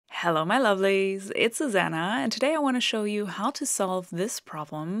Hello, my lovelies. It's Susanna, and today I want to show you how to solve this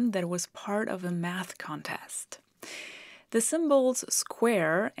problem that was part of a math contest. The symbols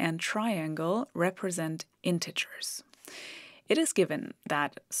square and triangle represent integers. It is given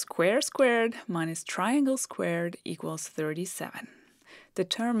that square squared minus triangle squared equals 37.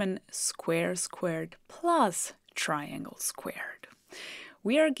 Determine square squared plus triangle squared.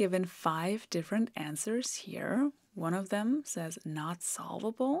 We are given 5 different answers here. One of them says not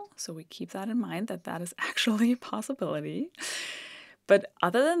solvable, so we keep that in mind that that is actually a possibility. But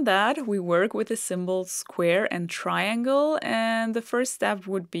other than that, we work with the symbols square and triangle, and the first step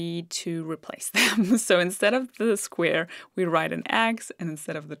would be to replace them. So instead of the square, we write an x, and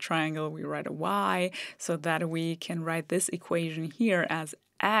instead of the triangle, we write a y, so that we can write this equation here as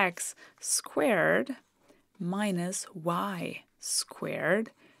x squared minus y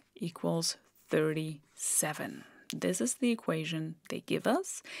squared equals 37. This is the equation they give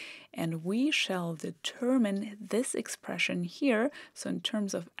us, and we shall determine this expression here. So in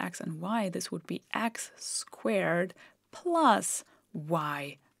terms of x and y, this would be x squared plus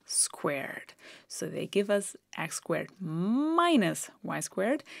y squared. So they give us x squared minus y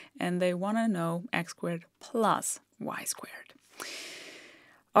squared, and they want to know x squared plus y squared.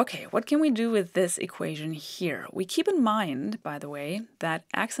 Okay, what can we do with this equation here? We keep in mind, by the way, that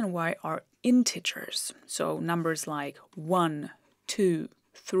x and y are integers. So numbers like 1, 2,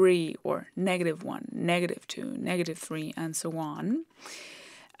 3, or -1, -2, -3, and so on.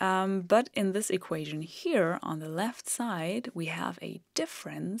 But in this equation here, on the left side, we have a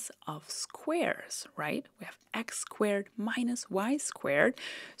difference of squares, right? We have x squared minus y squared.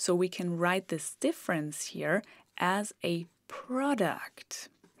 So we can write this difference here as a product.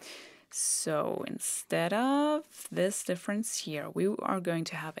 So instead of this difference here, we are going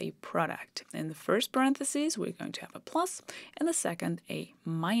to have a product. In the first parentheses, we're going to have a plus, in the second, a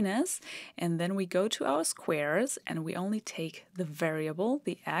minus, and then we go to our squares and we only take the variable,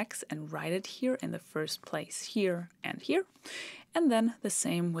 the x, and write it here in the first place, here and here. And then the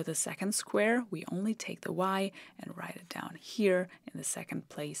same with the second square, we only take the y and write it down here in the second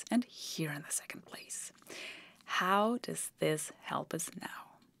place and here in the second place. How does this help us now?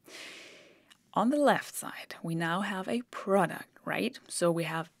 On the left side, we now have a product, right? So we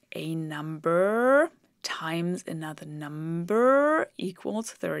have a number times another number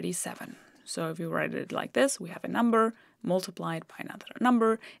equals 37. So if you write it like this, we have a number multiplied by another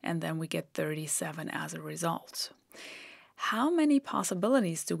number, and then we get 37 as a result. How many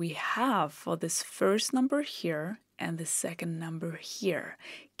possibilities do we have for this first number here and the second number here?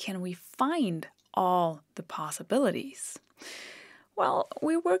 Can we find all the possibilities? Well,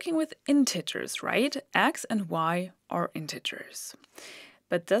 we're working with integers, right? X and y are integers.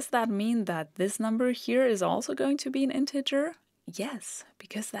 But does that mean that this number here is also going to be an integer? Yes,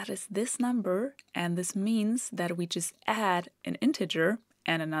 because that is this number, and this means that we just add an integer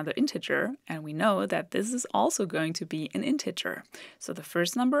and another integer, and we know that this is also going to be an integer. So the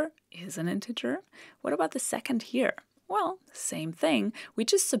first number is an integer. What about the second here? Well, same thing. We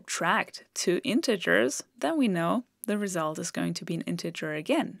just subtract 2 integers, then we know the result is going to be an integer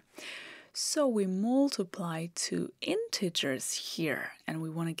again. So we multiply 2 integers here, and we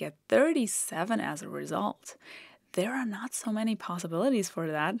want to get 37 as a result. There are not so many possibilities for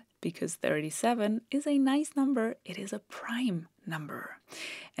that, because 37 is a nice number. It is a prime number.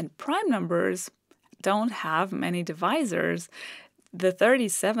 And prime numbers don't have many divisors. The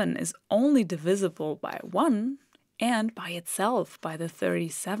 37 is only divisible by 1 and by itself by the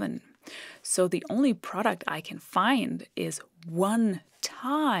 37. So the only product I can find is 1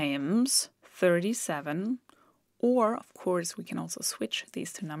 times 37, or of course we can also switch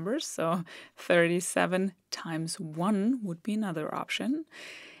these two numbers. So 37 times 1 would be another option.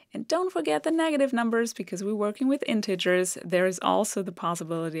 And don't forget the negative numbers, because we're working with integers. There is also the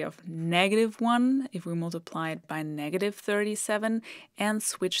possibility of -1 if we multiply it by -37 and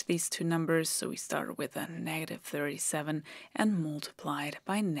switch these two numbers. So we start with a -37 and multiply it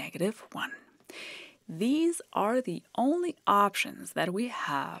by -1. These are the only options that we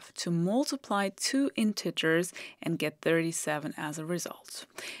have to multiply 2 integers and get 37 as a result.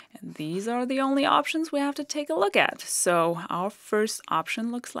 And these are the only options we have to take a look at. So our first option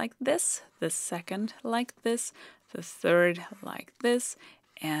looks like this, the second like this, the third like this,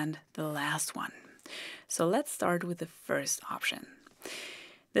 and the last one. So let's start with the first option.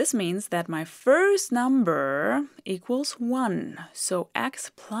 This means that my first number equals 1. So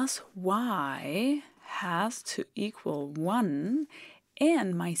x plus y has to equal 1,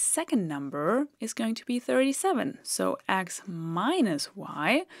 and my second number is going to be 37. So x minus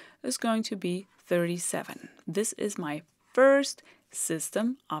y is going to be 37. This is my first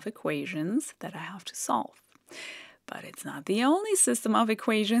system of equations that I have to solve. But it's not the only system of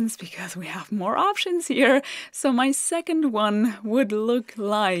equations because we have more options here. So my second one would look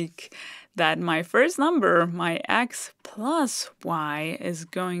like that my first number, my x plus y, is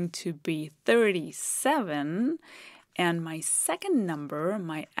going to be 37. And my second number,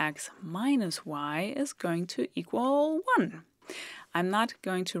 my x minus y, is going to equal 1. I'm not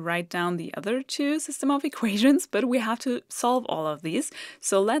going to write down the other two system of equations, but we have to solve all of these.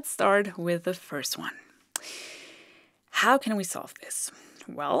 So let's start with the first one. How can we solve this?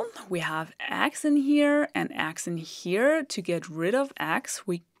 Well, we have x in here and x in here. To get rid of x,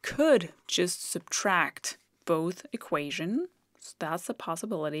 we could just subtract both equations. So that's a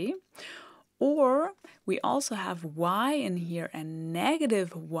possibility. Or we also have y in here and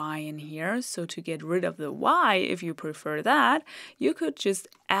negative y in here. So to get rid of the y, if you prefer that, you could just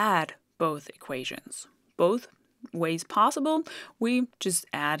add both equations. Both ways possible. We just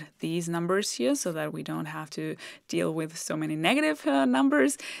add these numbers here so that we don't have to deal with so many negative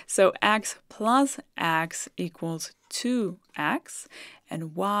numbers. So x plus x equals 2x,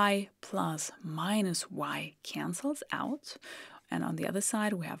 and y plus minus y cancels out. And on the other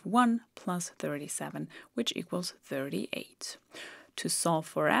side, we have 1 plus 37, which equals 38. To solve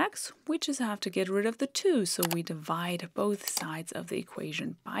for x, we just have to get rid of the 2. So we divide both sides of the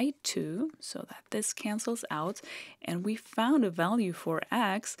equation by 2 so that this cancels out. And we found a value for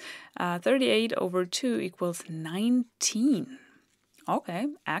x. 38 over 2 equals 19. Okay,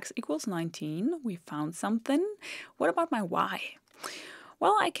 x equals 19. We found something. What about my y?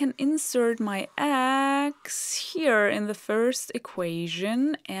 Well, I can insert my x here in the first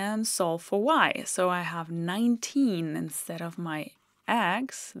equation and solve for y. So I have 19 instead of my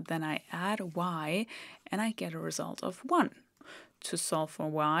x, then I add y, and I get a result of 1. To solve for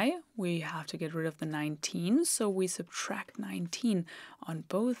y, we have to get rid of the 19, so we subtract 19 on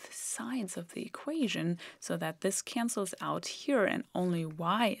both sides of the equation so that this cancels out here and only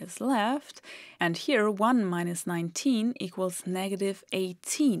y is left. And here, 1 minus 19 equals negative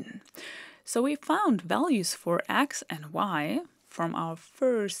 18. So we found values for x and y from our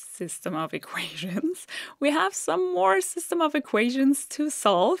first system of equations. We have some more system of equations to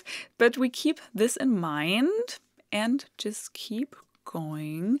solve, but we keep this in mind and just keep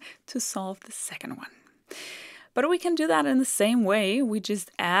going to solve the second one. But we can do that in the same way. We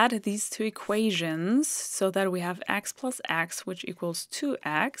just add these two equations so that we have x plus x, which equals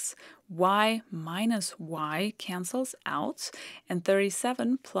 2x. Y minus y cancels out. And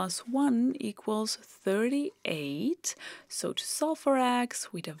 37 plus 1 equals 38. So to solve for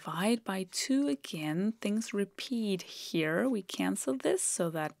x, we divide by 2 again. Things repeat here. We cancel this so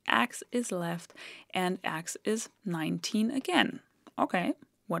that x is left and x is 19 again. Okay,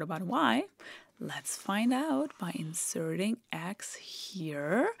 what about y? Let's find out by inserting x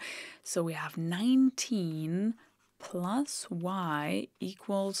here. So we have 19 plus y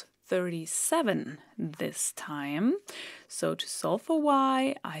equals 37 this time. So to solve for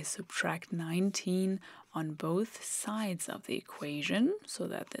y, I subtract 19 on both sides of the equation so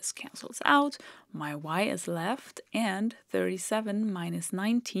that this cancels out. My y is left, and 37 minus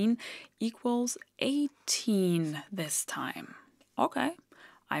 19 equals 18 this time. Okay,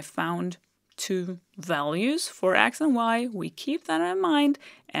 I found two values for x and y. We keep that in mind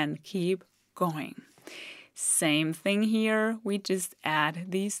and keep going. Same thing here. We just add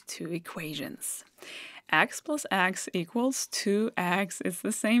these two equations. X plus x equals 2x. It's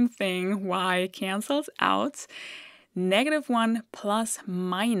the same thing. Y cancels out. Negative 1 plus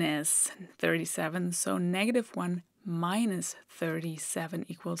minus 37. So negative 1 minus 37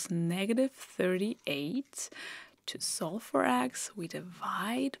 equals negative 38. To solve for x, we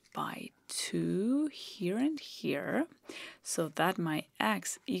divide by 2 here and here, so that my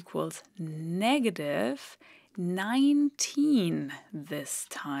x equals negative 19 this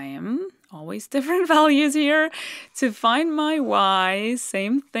time. Always different values here. To find my y,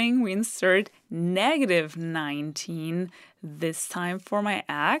 same thing, we insert negative 19 this time for my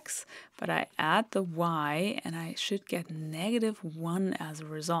x, but I add the y and I should get negative 1 as a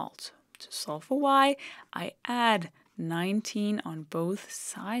result. To solve for y, I add 19 on both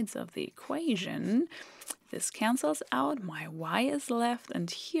sides of the equation. This cancels out, my y is left,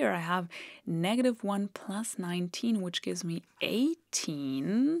 and here I have negative 1 plus 19, which gives me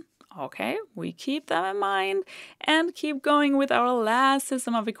 18. Okay, we keep that in mind and keep going with our last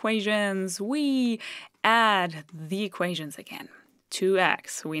system of equations. We add the equations again.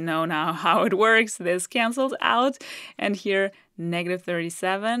 2x, we know now how it works. This cancels out, and here negative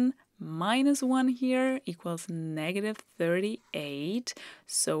 37 minus 1 here equals negative 38.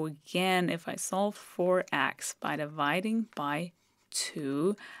 So again, if I solve for x by dividing by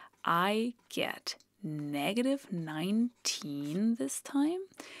 2, I get negative 19 this time.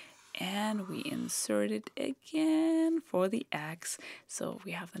 And we insert it again for the x. So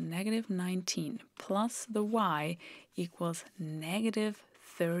we have the negative 19 plus the y equals negative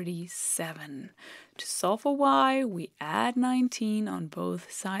 37. To solve for y, we add 19 on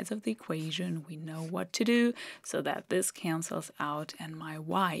both sides of the equation. We know what to do so that this cancels out and my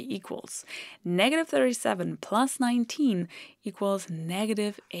y equals negative 37 plus 19 equals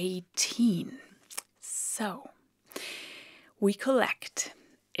negative 18. So we collect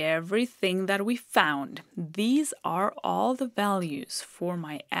everything that we found. These are all the values for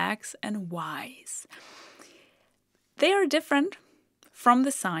my x and y's. They are different from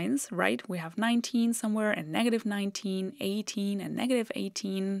the signs, right? We have 19 somewhere and negative 19, 18 and negative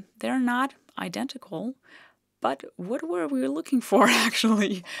 18. They're not identical. But what were we looking for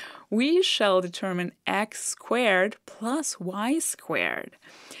actually? We shall determine x squared plus y squared.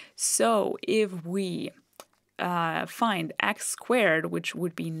 So if we find x squared, which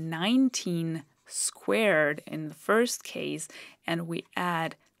would be 19 squared in the first case, and we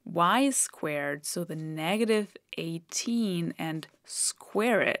add y squared, so the negative 18, and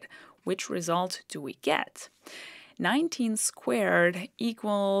square it, which result do we get? 19 squared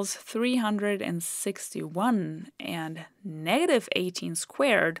equals 361, and negative 18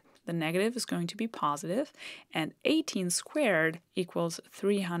 squared, the negative is going to be positive, and 18 squared equals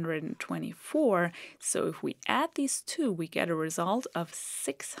 324. So if we add these two, we get a result of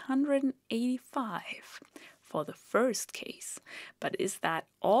 685 for the first case. But is that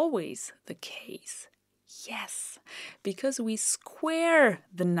always the case? Yes, because we square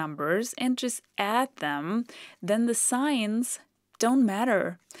the numbers and just add them, then the signs don't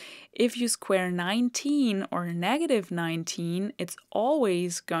matter. If you square 19 or negative 19, it's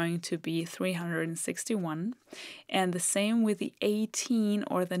always going to be 361. And the same with the 18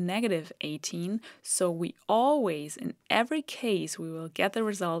 or the negative 18. So we always, in every case, we will get the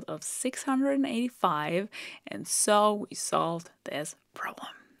result of 685. And so we solved this problem.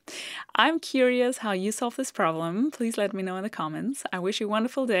 I'm curious how you solve this problem. Please let me know in the comments. I wish you a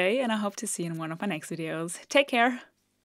wonderful day, and I hope to see you in one of my next videos. Take care!